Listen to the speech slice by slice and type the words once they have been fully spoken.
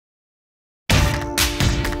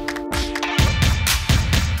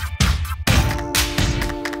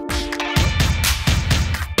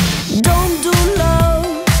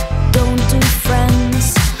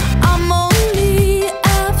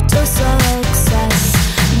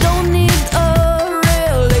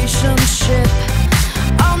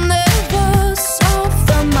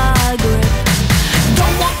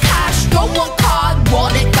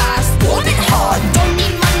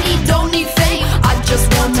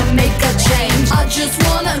just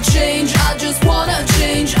wanna change, I just wanna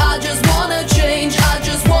change, I just wanna change, I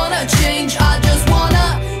just wanna change, I just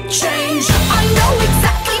wanna change. I know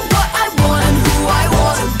exactly what I want and who I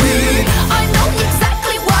wanna be. I know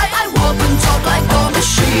exactly why I walk and talk like a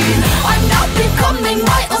machine. I'm now becoming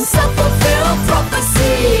my own self-fulfilled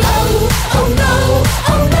prophecy. Oh, oh no,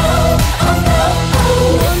 oh no, oh no,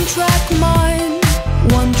 oh. One track mind,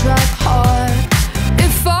 one track heart.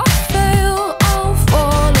 If I fail, I'll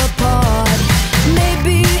fall apart.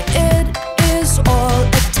 Maybe it is all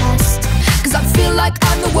a test, 'cause I feel like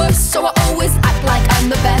I'm the worst, so I always act like I'm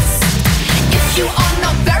the best. If you are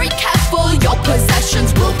not very careful, your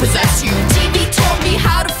possessions will possess you. TV taught me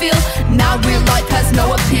how to feel, now real life has no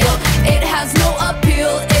appeal. It has no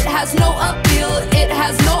appeal, it has no appeal, it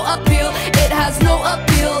has no appeal, it has no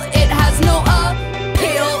appeal, it has no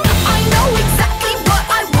appeal. I know exactly what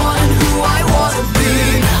I want and who I wanna be.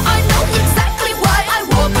 I know exactly why I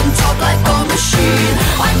walk and talk like a machine.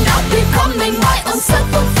 I'm now becoming my own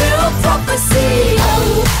self-fulfilled prophecy.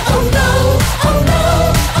 Oh, oh no, oh no,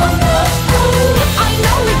 oh no, oh. I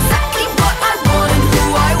know exactly what I want and who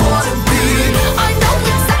I wanna be. I know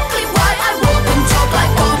exactly why I walk and talk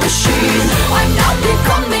like a machine. I'm now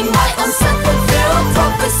becoming my own self-fulfilled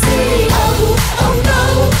prophecy. Oh, oh no,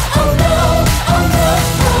 oh no, oh no,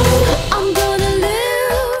 oh. I'm gonna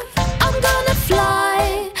live, I'm gonna fly,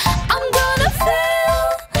 I'm gonna fail,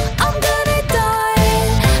 I'm gonna die.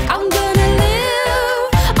 I'm gonna live,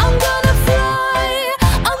 I'm gonna fly,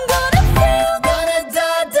 I'm gonna fail, gonna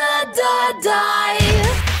die.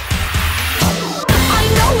 I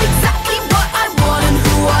know exactly what I want and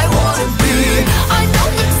who I wanna be. I know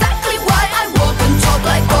exactly why I walk and talk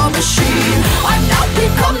like a machine. I'm now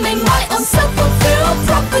becoming my own self-fulfilled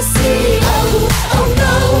prophecy. Oh, oh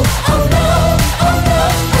no, oh no, oh no,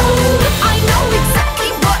 oh. I know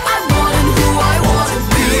exactly what I want and who I wanna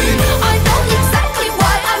be. I know exactly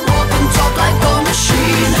why I walk and talk like a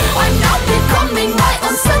machine. I'm now becoming my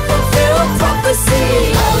own self-fulfilled prophecy.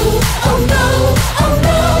 Oh, oh no, oh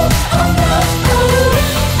no, oh no, oh.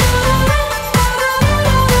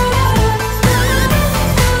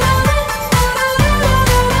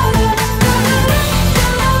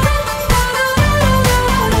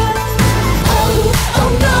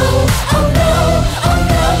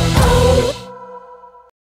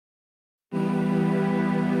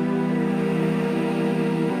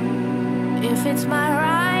 If it's my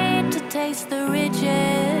right to taste the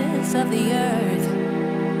riches of the earth,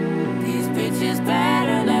 these bitches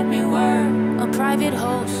better let me work. A private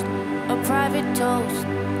host, a private toast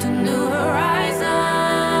to new horizons.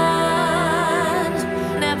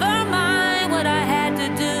 Never mind what I had to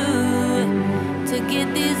do to get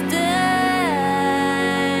these diamonds.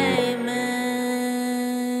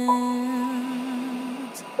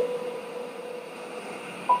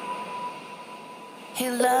 He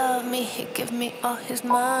loved me, he give me all his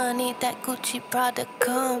money. That Gucci Prada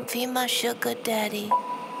come be my sugar daddy.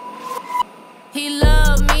 He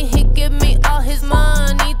loved me, he give me all his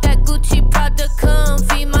money. That Gucci Prada come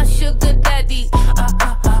be my sugar daddy.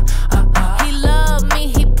 He loved me,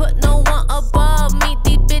 he put no one above me.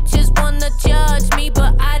 These bitches wanna judge me,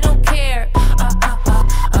 but I don't care.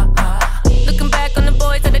 Looking back on the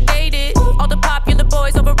boys that I dated, all the popular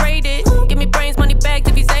boys overrated. Give me brains, money bags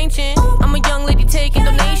if he's ancient. I'm a young lady taking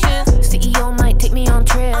donations. CEO might take me on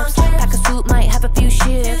trips. Pack a suit, might have a few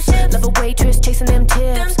shifts. Love a waitress chasing them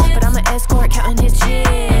tips, but I'm an escort counting his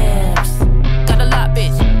chips. Got a lot,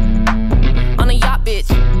 bitch, on a yacht, bitch.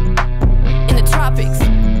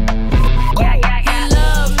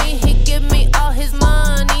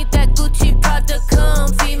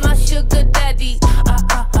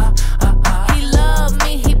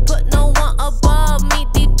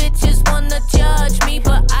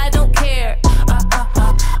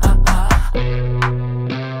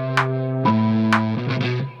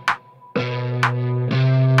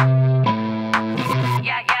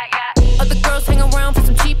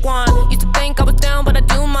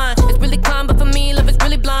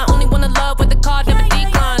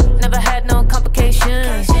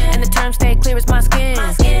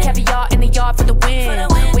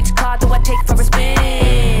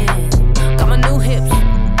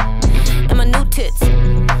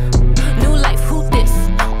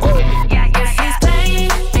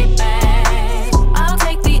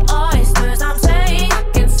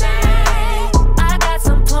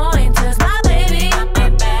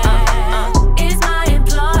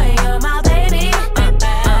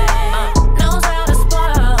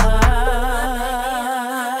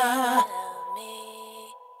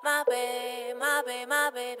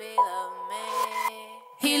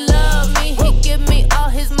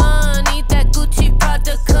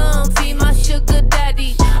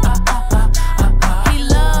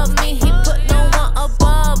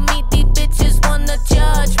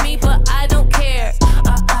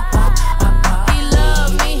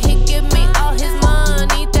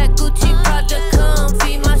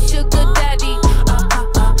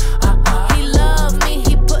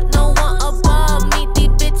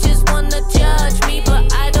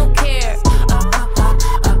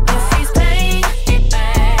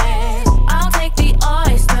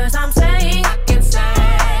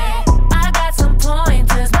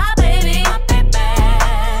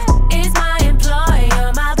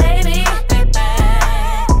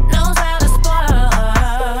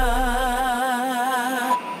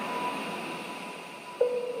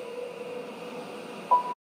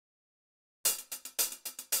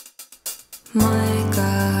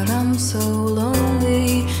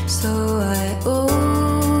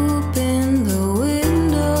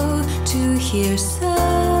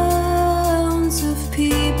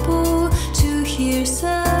 hear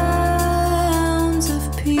sounds of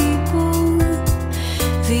people.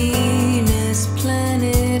 Venus,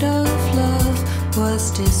 planet of love, was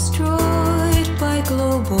destroyed by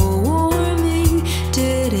global warming.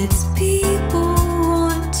 Did its people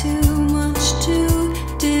want too much too?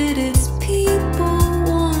 Did its people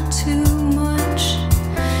want too much?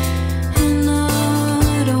 And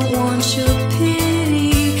I don't want your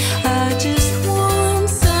pity, I just want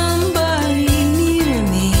somebody near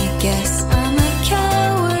me. Guess I'm a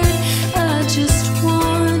coward, I just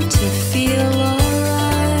want to feel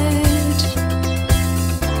alright.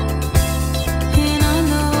 And I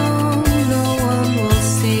know no one will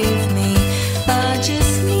save me, I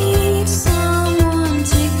just need someone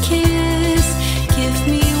to kiss. Give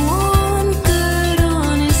me one good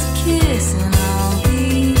honest kiss and I'll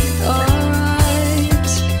be alright.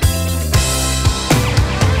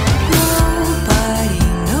 Nobody,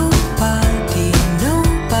 nobody,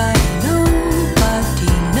 nobody, nobody,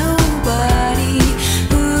 nobody.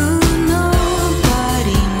 Ooh,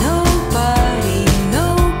 nobody, nobody,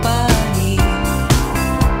 nobody.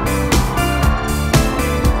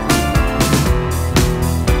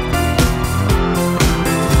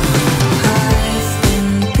 I've been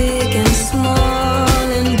big and small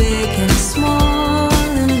and big and small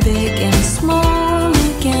and big and small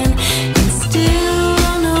again, and still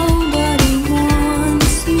nobody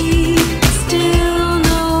wants me. Still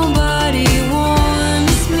nobody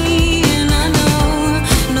wants me, and I know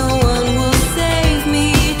no one will save me.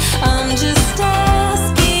 I'm just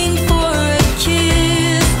asking for a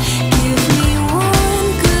kiss. Give me one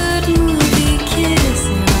good movie kiss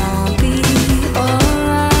and I'll be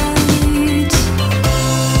alright.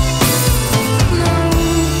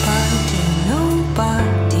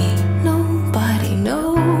 Nobody, nobody,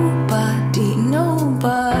 nobody,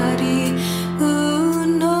 nobody. Ooh,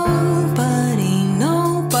 nobody,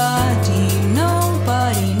 nobody,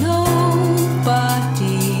 nobody,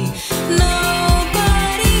 nobody.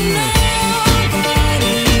 Nobody,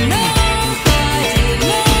 nobody, nobody,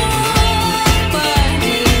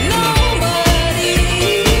 nobody,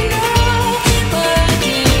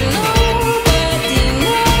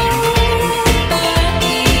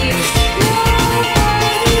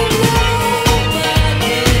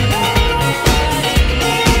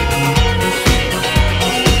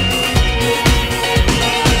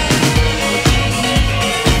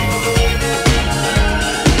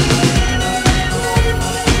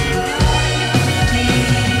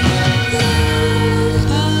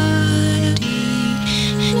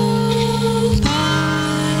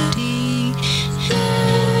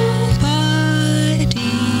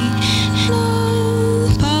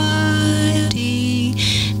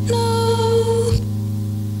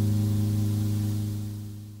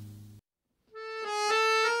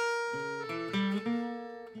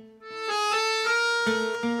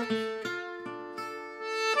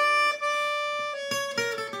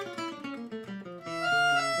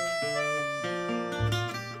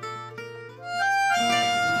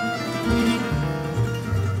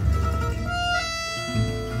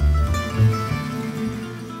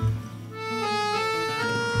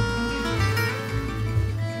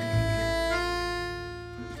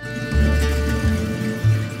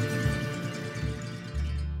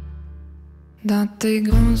 Dans tes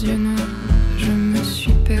grands yeux noirs, je me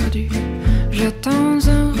suis perdue. J'attends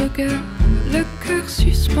un regard, le cœur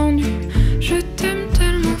suspendu. Je t'aime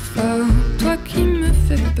tellement fort, toi qui me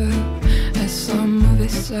fais peur. Est-ce un mauvais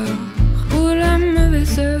sort ou la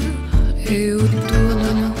mauvaise heure? Et autour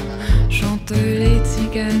de nous chantent les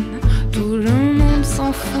tziganes. Tout le monde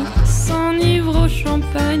s'en fout, s'enivre au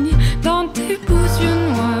champagne. Dans tes beaux yeux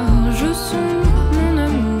noirs, je sonde mon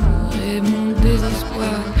amour et mon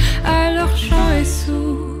désespoir. Alors chant est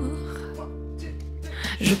sourd.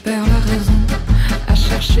 Je perds la raison à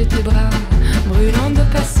chercher tes bras, brûlant de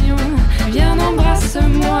passion. Viens,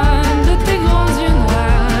 embrasse-moi de tes grands yeux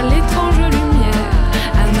noirs, l'étrange lumière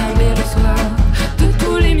à nimber le soir de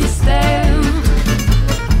tous les mystères.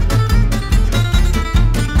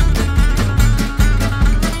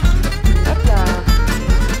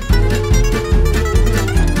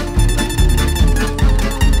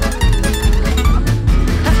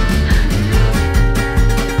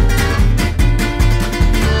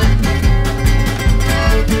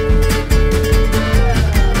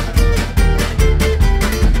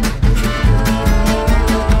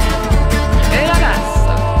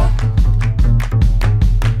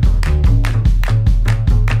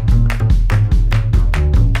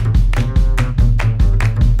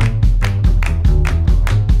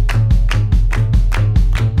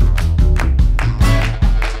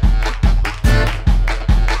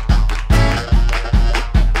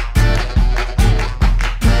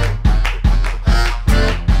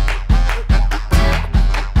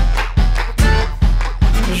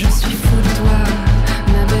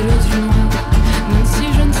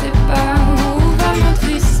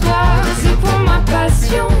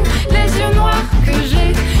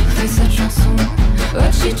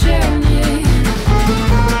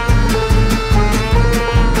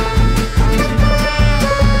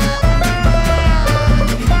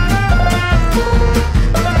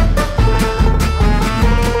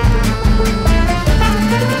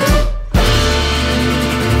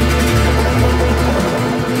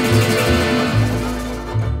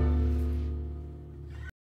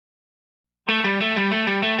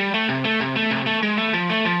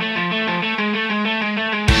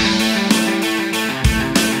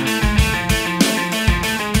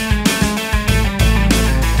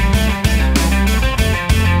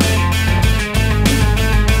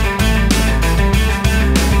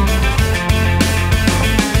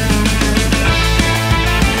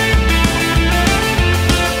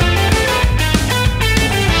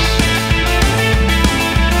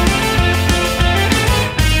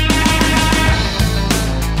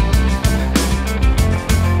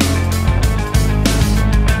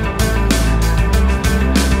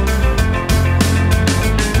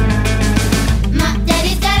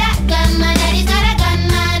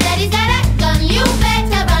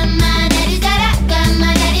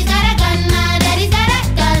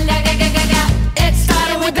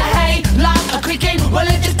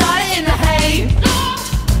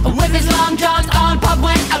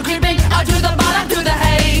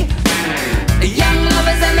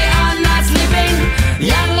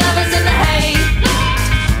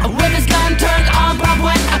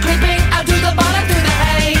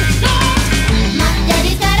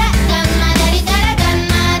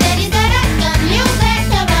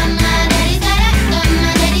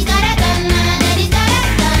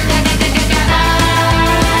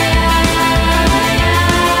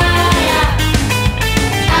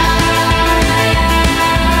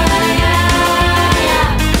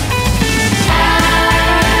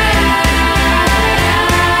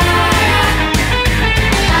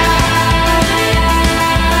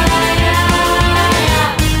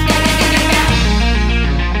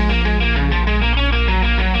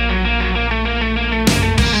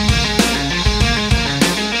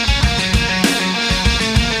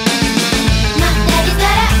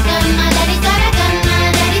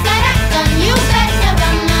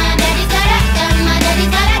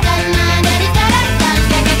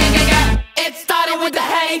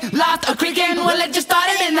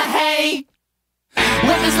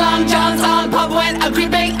 With his long johns on, pub went a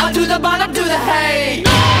creeping up to the bottom to the hay.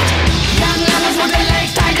 Young lovers with their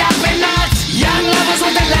legs tied up in knots. Young lovers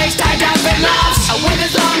with their legs tied up in knots. With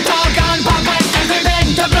his long tall gun, pub went a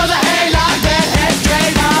creeping to blow the hay like their head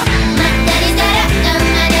straight up. My daddy's got a gun,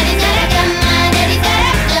 my daddy's got a gun, my daddy's got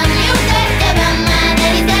a gun. You better run, my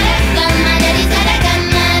daddy's got a gun, my daddy's got a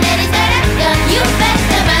gun, my daddy's got a gun. You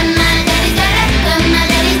better run, my daddy's got a gun, my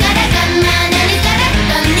daddy's got a gun, my daddy's got a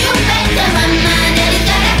gun. You better run, my daddy's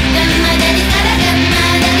got a gun, my daddy's got a gun,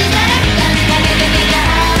 my daddy's got a gun.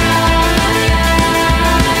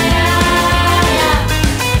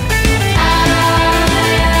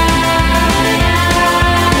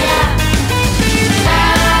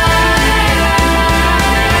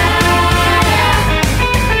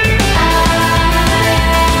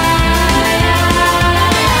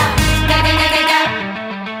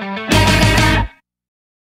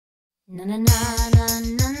 Na na na na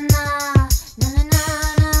na na na na na na na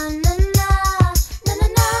na na na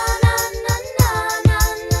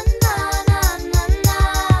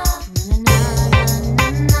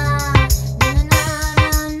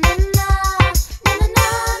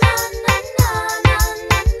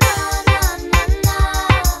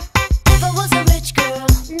If I was a rich girl,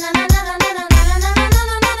 na na na na na na na na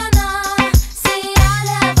na na. See, I'd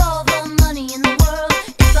have all the money in the world.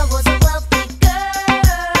 If I was a wealthy girl,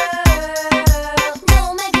 no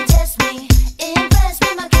man can test me, impress me.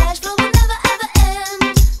 My cash flow will never ever end.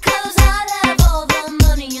 'Cause I'd have all the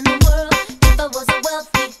money in the world if I was a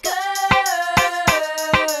wealthy girl.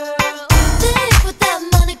 Think what that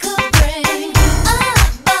money could bring.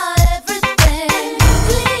 I'd buy everything.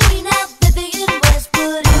 Clean out 𝖕𝖑𝖆𝖈𝖐,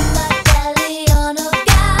 put in my 𝖕𝖑𝖆𝖈𝖐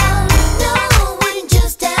gown. No, wouldn't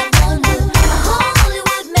just have one hood, a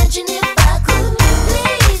Hollywood mansion if I could.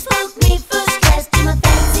 Please book me first class to my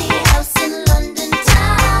fancy house in London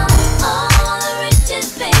town. All the riches,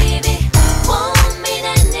 baby, won't mean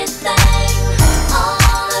anything.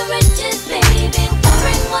 All the riches, baby, won't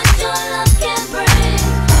bring what your love can bring.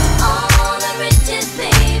 All the riches,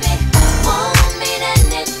 baby, won't mean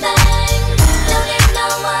anything. Don't you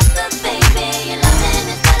know what the baby your loving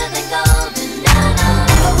is better than gold and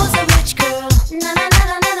diamonds. If I was a rich girl, na na na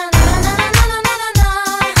na na na na na na na na na.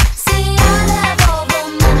 See, I'd have all the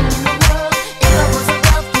money in the world if I was a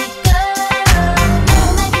wealthy girl. No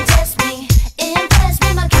man can test me, impress me.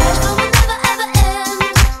 My cash flow will never ever end.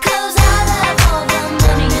 'Cause I'd have all the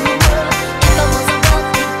money in the world if I was a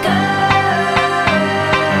wealthy girl.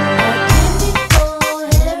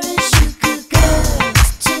 𝖕𝖑𝖆𝖈𝖐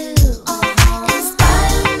too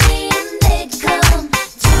inspired me and they'd come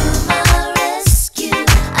to my rescue.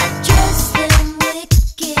 I'd dress them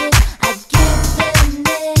wicked, I'd give them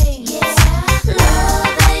names.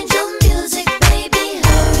 Love angel music, baby,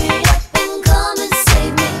 hurry up and come and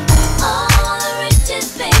save me. All the riches,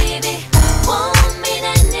 baby, won't mean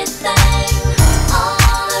anything.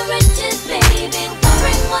 All the riches, baby, won't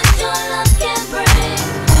bring what your love can bring.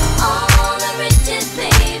 All the riches,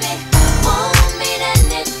 baby, won't mean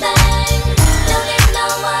anything. Don't you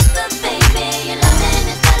know what the baby your loving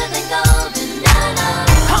is better than gold and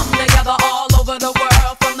diamonds. Come together all over the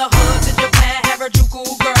world, from the hood to Japan,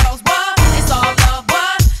 𝖕𝖑𝖆𝖈𝖐 girls. What? It's all love.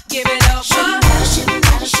 What? Give it up. What? Shouldn't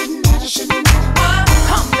matter, shouldn't matter, shouldn't matter. What?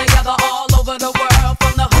 Come together all over the world,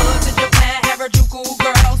 from the hood to Japan, 𝖕𝖑𝖆𝖈𝖐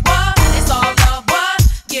girls. What? It's all love. What?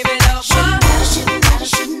 Give it up. What? Shouldn't matter,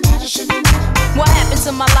 shouldn't matter, shouldn't matter. What happened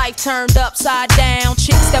to my life turned upside down?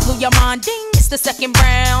 Chicks that blew your mind, ding, it's the second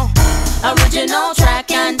round. Original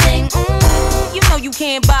track and ding, you know you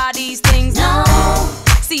can't buy these things, no.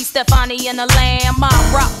 See Stefani and the Lamb, I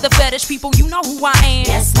rock the fetish people, you know who I am.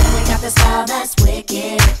 Yes, man, we got the style that's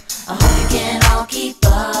wicked. I hope you can all keep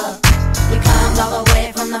up. We climbed all the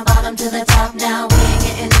way from the bottom to the top. Now we ain't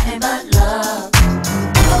getting nothing but love.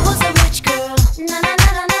 If I was a rich girl, na na na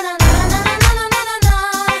na na na na na na na na na.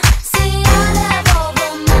 See, I'd have all the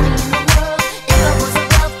money in the world if I was a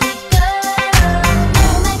wealthy girl. No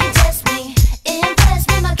man can test me, impress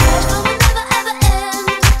me. My cash flow will never ever end.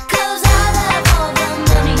 'Cause I'd have all the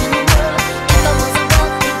money in the world if I was a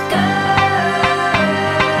wealthy girl.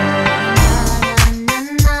 Na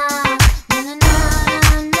na na na na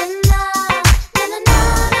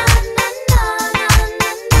na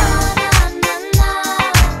na na na na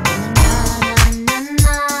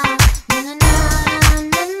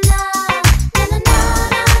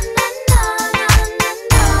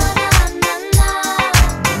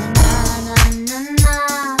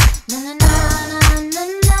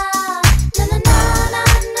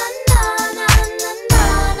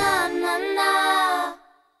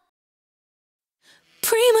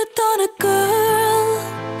Prima donna girl,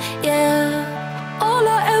 yeah. All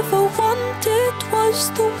I ever wanted was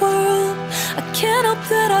the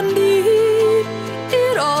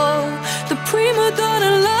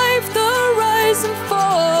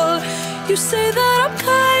say that I'm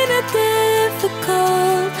kinda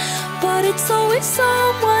difficult, but it's always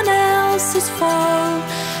someone else's fault.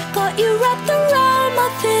 Got you wrapped around my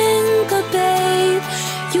finger, babe.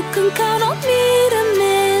 You can count on me to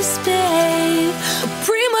misbehave. A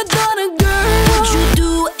prima donna girl. Would you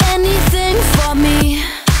do anything for me?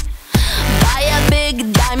 Buy a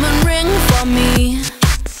big diamond ring for me?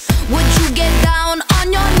 Would you get down on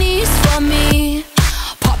your knees for me?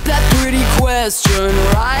 Pop that pretty question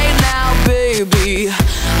right now, baby.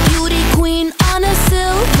 Beauty queen on a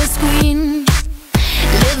silver screen,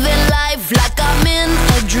 living life like I'm in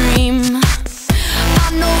a dream. I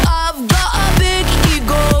know I've got a big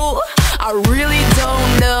ego. I really don't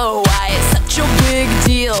know why it's such a big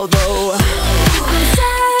deal, though. I'm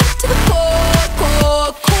sad to the core,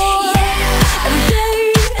 core, core. Every day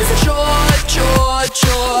is a chore, chore,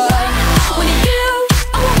 chore. When you give,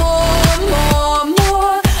 I want more, more,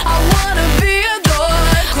 more. I wanna be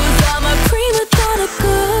adored, 'cause I'm a prima donna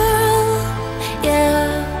girl.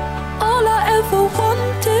 Yeah, all I ever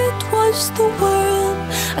wanted was the world.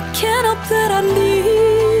 I can't help that I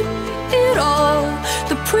need it all.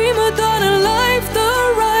 The prima donna life, the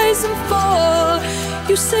rise and fall.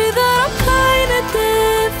 You say that I'm kinda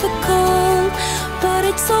difficult, but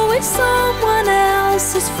it's always someone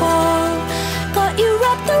else's fault. Got you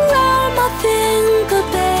wrapped around my finger,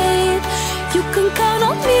 babe. You can count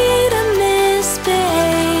on me to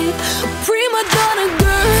misbehave. A prima donna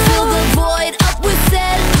girl. Fill the void up with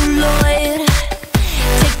celluloid.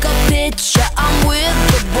 Take a picture, I'm with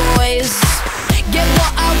the boys. Get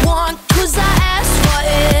what I want, 'cause I asked for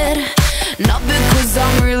it, not because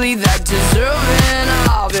I'm really that deserving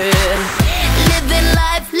of it. Living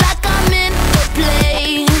life like I'm in the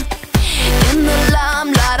play, in the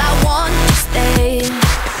limelight I want to stay.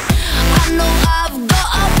 I know I've got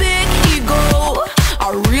a big ego. I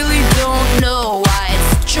really don't know why it's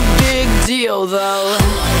such a big deal, though.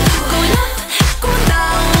 Going up, going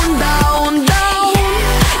down, down, down.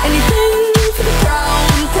 Anything for the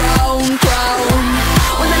crown, crown, crown.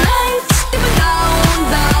 When the lights dipping down,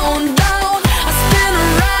 down, down, I spin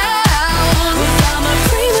around. 'Cause I'm a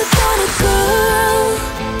prima donna girl.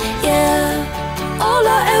 Yeah, all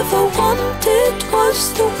I ever wanted was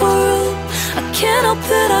the world. I can't help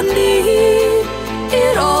that I need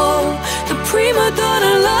it all. The prima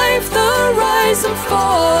donna life, the rise and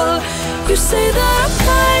fall. You say that I'm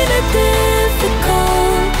kinda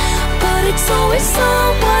difficult, but it's always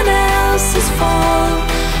someone else's fault.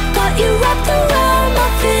 Got you wrapped around my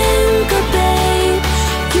finger, babe.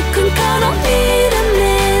 You can count on me to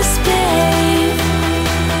misbehave.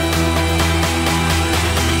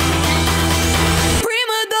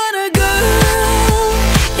 Prima donna girl,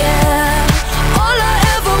 yeah. All I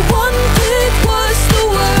ever wanted was the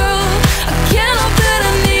world. I can't help that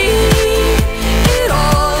I need it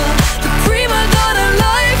all. The prima donna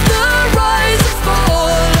life,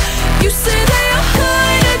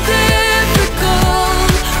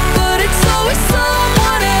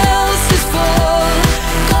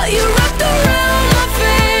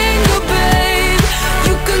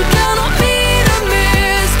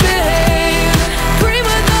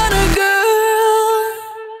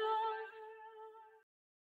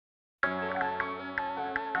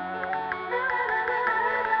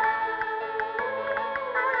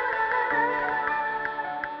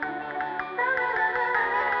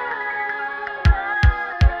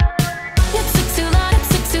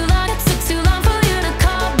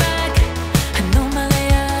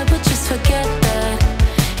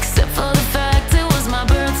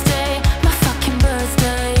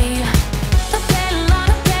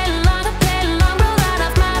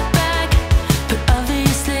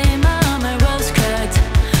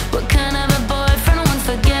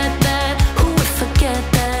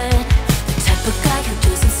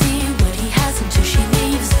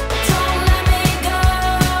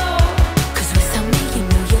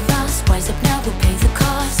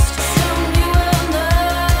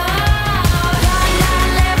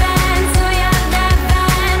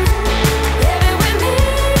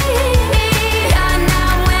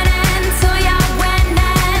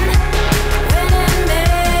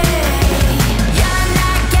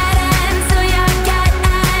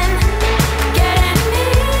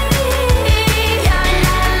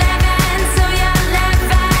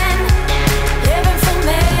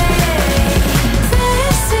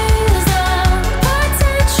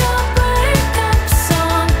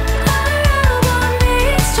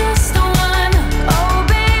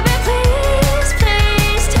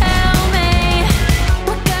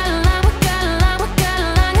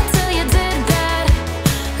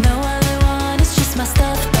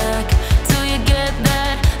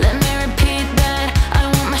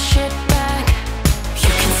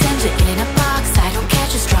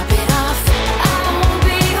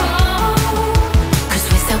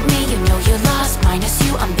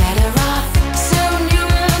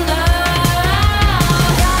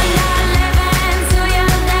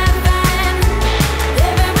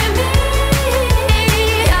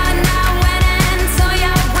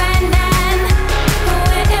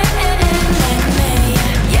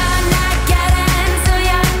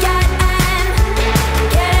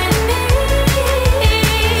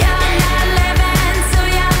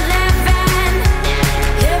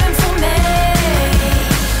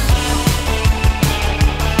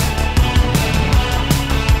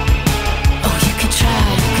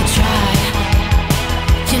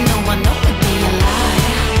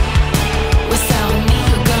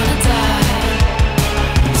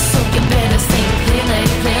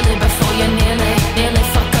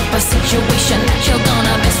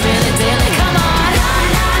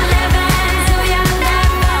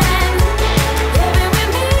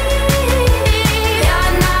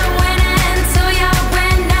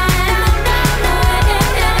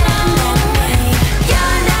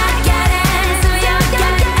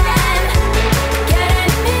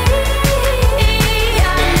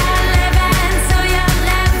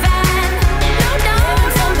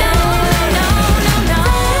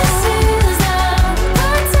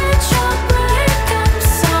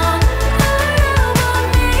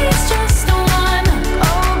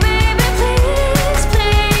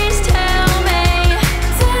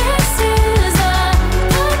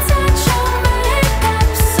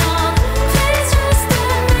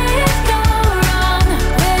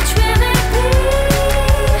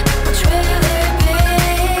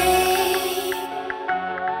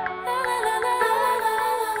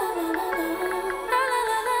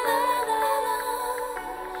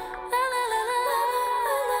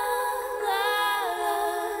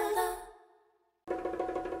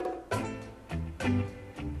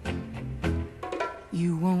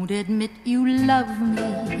 You won't admit you love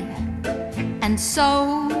me, and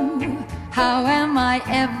so how am I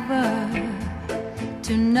ever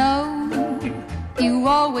to know? You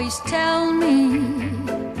always tell me,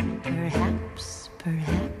 perhaps,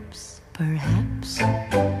 perhaps, perhaps.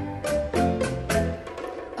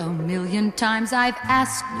 A million times I've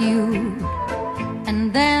asked you,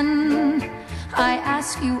 and then I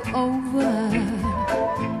ask you over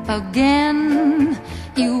again.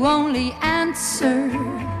 You only answer,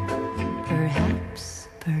 perhaps,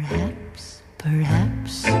 perhaps,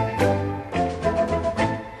 perhaps.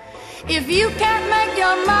 If you can't make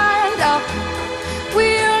your mind up,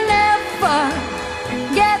 we'll never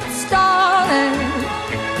get started.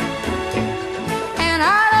 And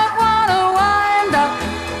I don't want to wind up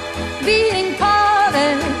being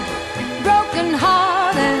parted, broken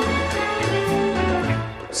hearted.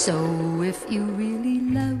 So if you really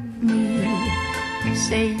love me,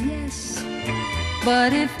 say yes.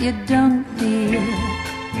 But if you don't, dear,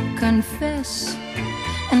 confess.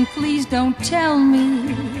 And please don't tell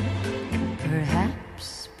me,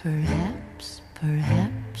 perhaps, perhaps,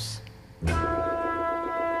 perhaps.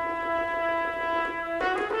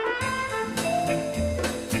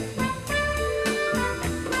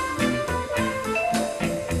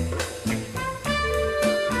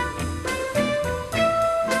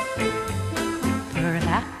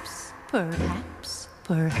 Perhaps, perhaps,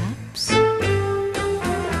 perhaps.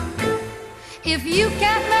 If you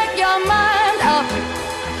can't make your mind up,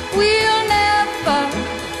 we'll never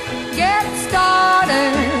get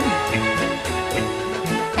started.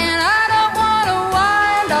 And I don't want to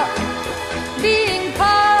wind up being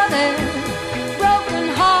parted, broken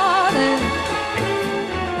hearted.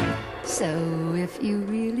 So if you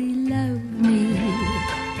really love me,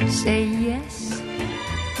 say yes.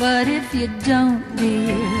 But if you don't,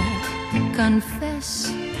 dear,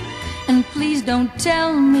 confess. And please don't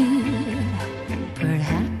tell me,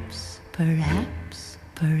 perhaps, perhaps,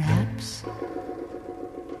 perhaps,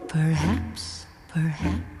 perhaps,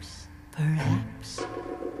 perhaps, perhaps,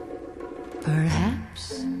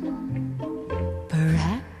 perhaps,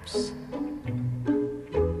 perhaps,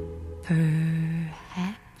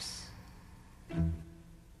 perhaps.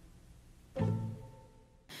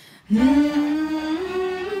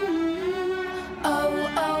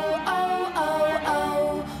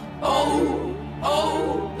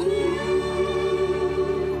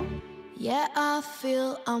 Yeah, I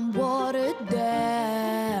feel I'm watered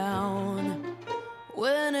down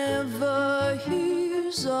whenever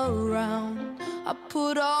he's around. I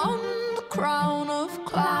put on the crown of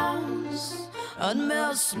clowns and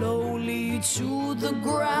melt slowly to the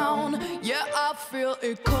ground. Yeah, I feel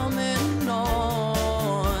it coming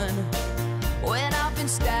on when I've been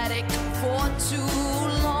static for too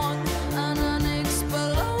long, and an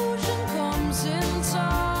explosion comes in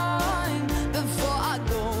time before I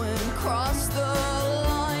go and cross the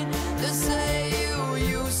line. They say you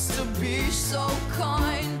used to be so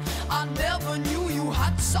kind. I never knew you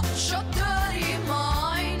had such a dirty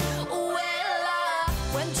mind. Well, I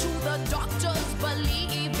went to the doctors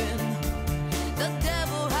believing the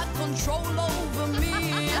devil had control over me.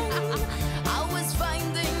 I was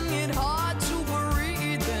finding it hard to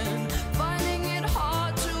breathe and finding it hard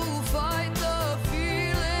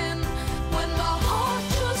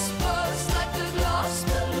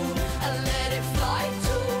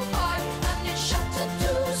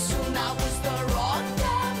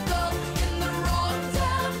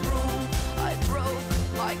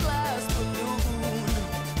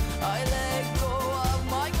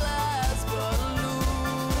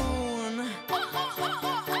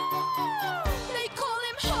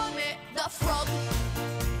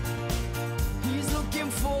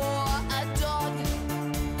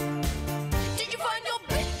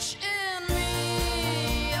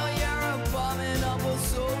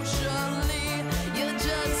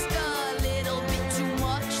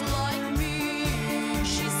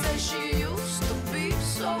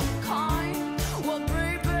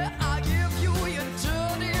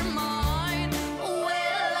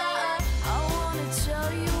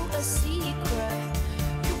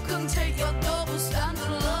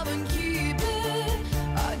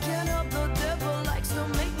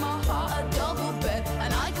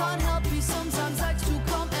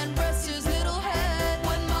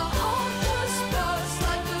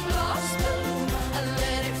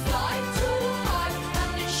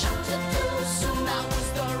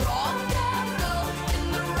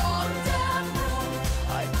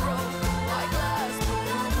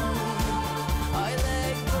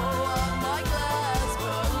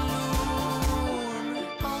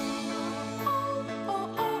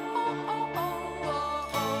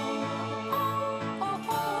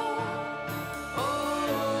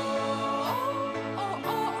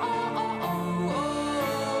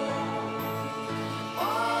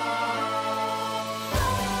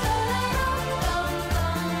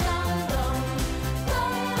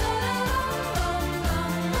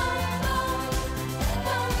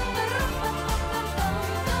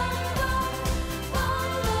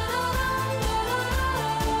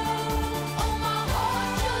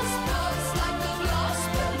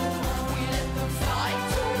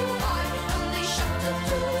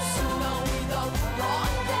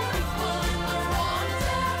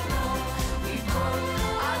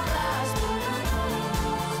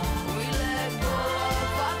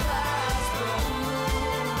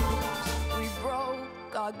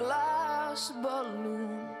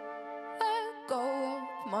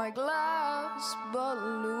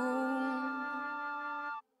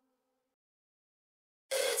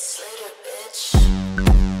minutes later, bitch.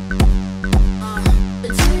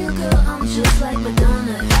 But tell you, girl, I'm just like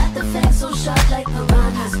Madonna. Got the facts so sharp like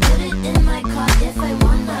piranhas. Put it in my car if I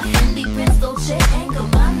wanna. Fendi, Prince, Dolce &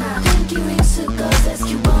 Gabbana. Pinky rings, cigars, that's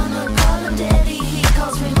Cubana. Call him daddy, he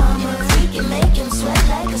calls me mama. Freaking make him sweat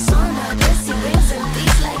like a sauna. Pussy rings and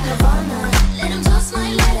beats like Nirvana. Let him toss my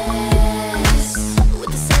lettuce with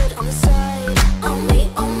the salad on the side. On me,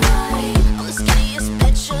 oh my, I'm the skinniest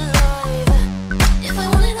bitch alive. If I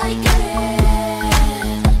want it, I get it.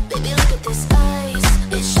 Baby, look at this ice,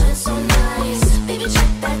 it shines so nice. Baby,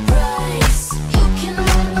 check that price. You can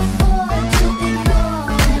never afford to ignore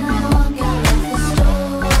when I walk out of the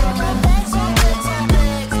store. My bags, my bags, my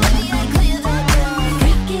bags, baby, I clear that bag.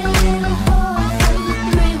 Freaky little whore from the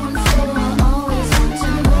 314, always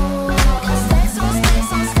wanting more. Stacks on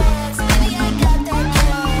stacks on stacks, baby, I got that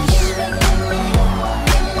cash.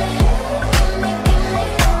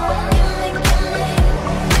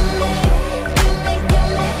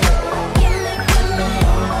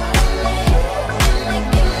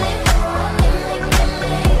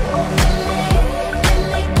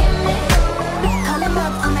 Call him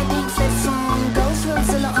up on my pink flip phone. Ghost road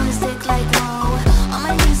Zilla on his dick like whoa. On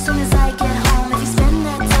my knees soon as I get home. If he spend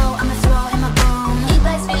that dough, I'ma throw him a bone. He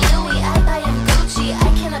buys me Louis, I buy him Gucci. I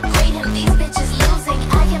cannot grade him, these bitches losing.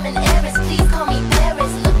 I am an heiress, please call me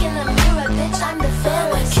Paris. Look in the mirror, bitch, I'm the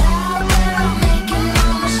fairest. Cowgirl making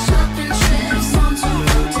all my shopping trips on to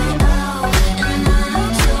Rodeo. In the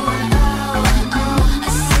 90210. I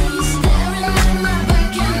see you staring at my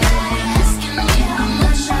Birkin bag, asking me how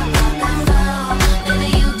much I bought that for. Baby,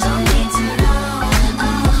 you don't need to know.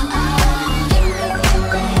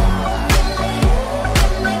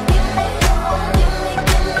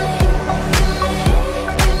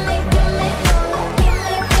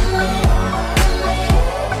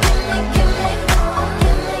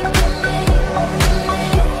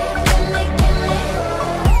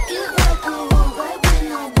 Get what I want right when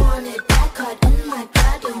I want it. Back card in my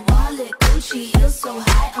Prada wallet. Gucci heels so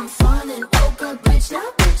high, I'm falling. Woke up rich, now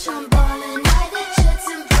bitch, I'm ballin'. Private jets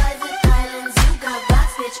and private islands. You got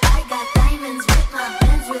rocks, bitch, I got diamonds. With my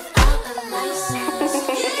Benz without a license.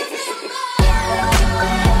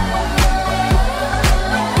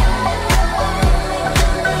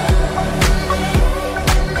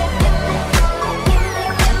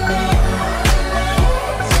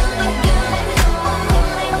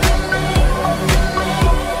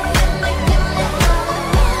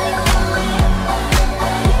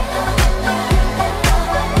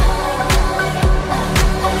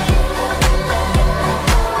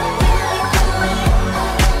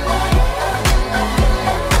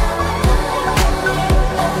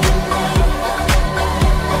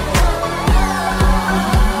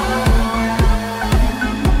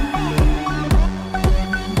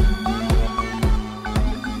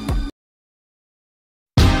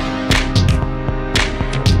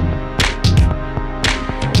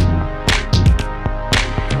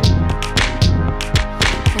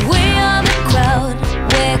 We are the crowd,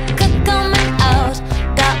 we're coming out.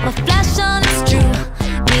 Got my flash on, it's true.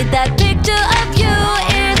 Need that picture of you,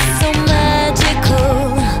 it's so magical.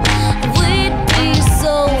 We'd be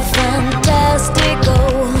so fantastical.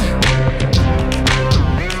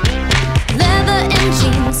 Leather and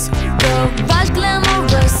jeans, garage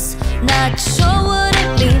glamorous. Not sure what it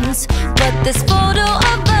means, but this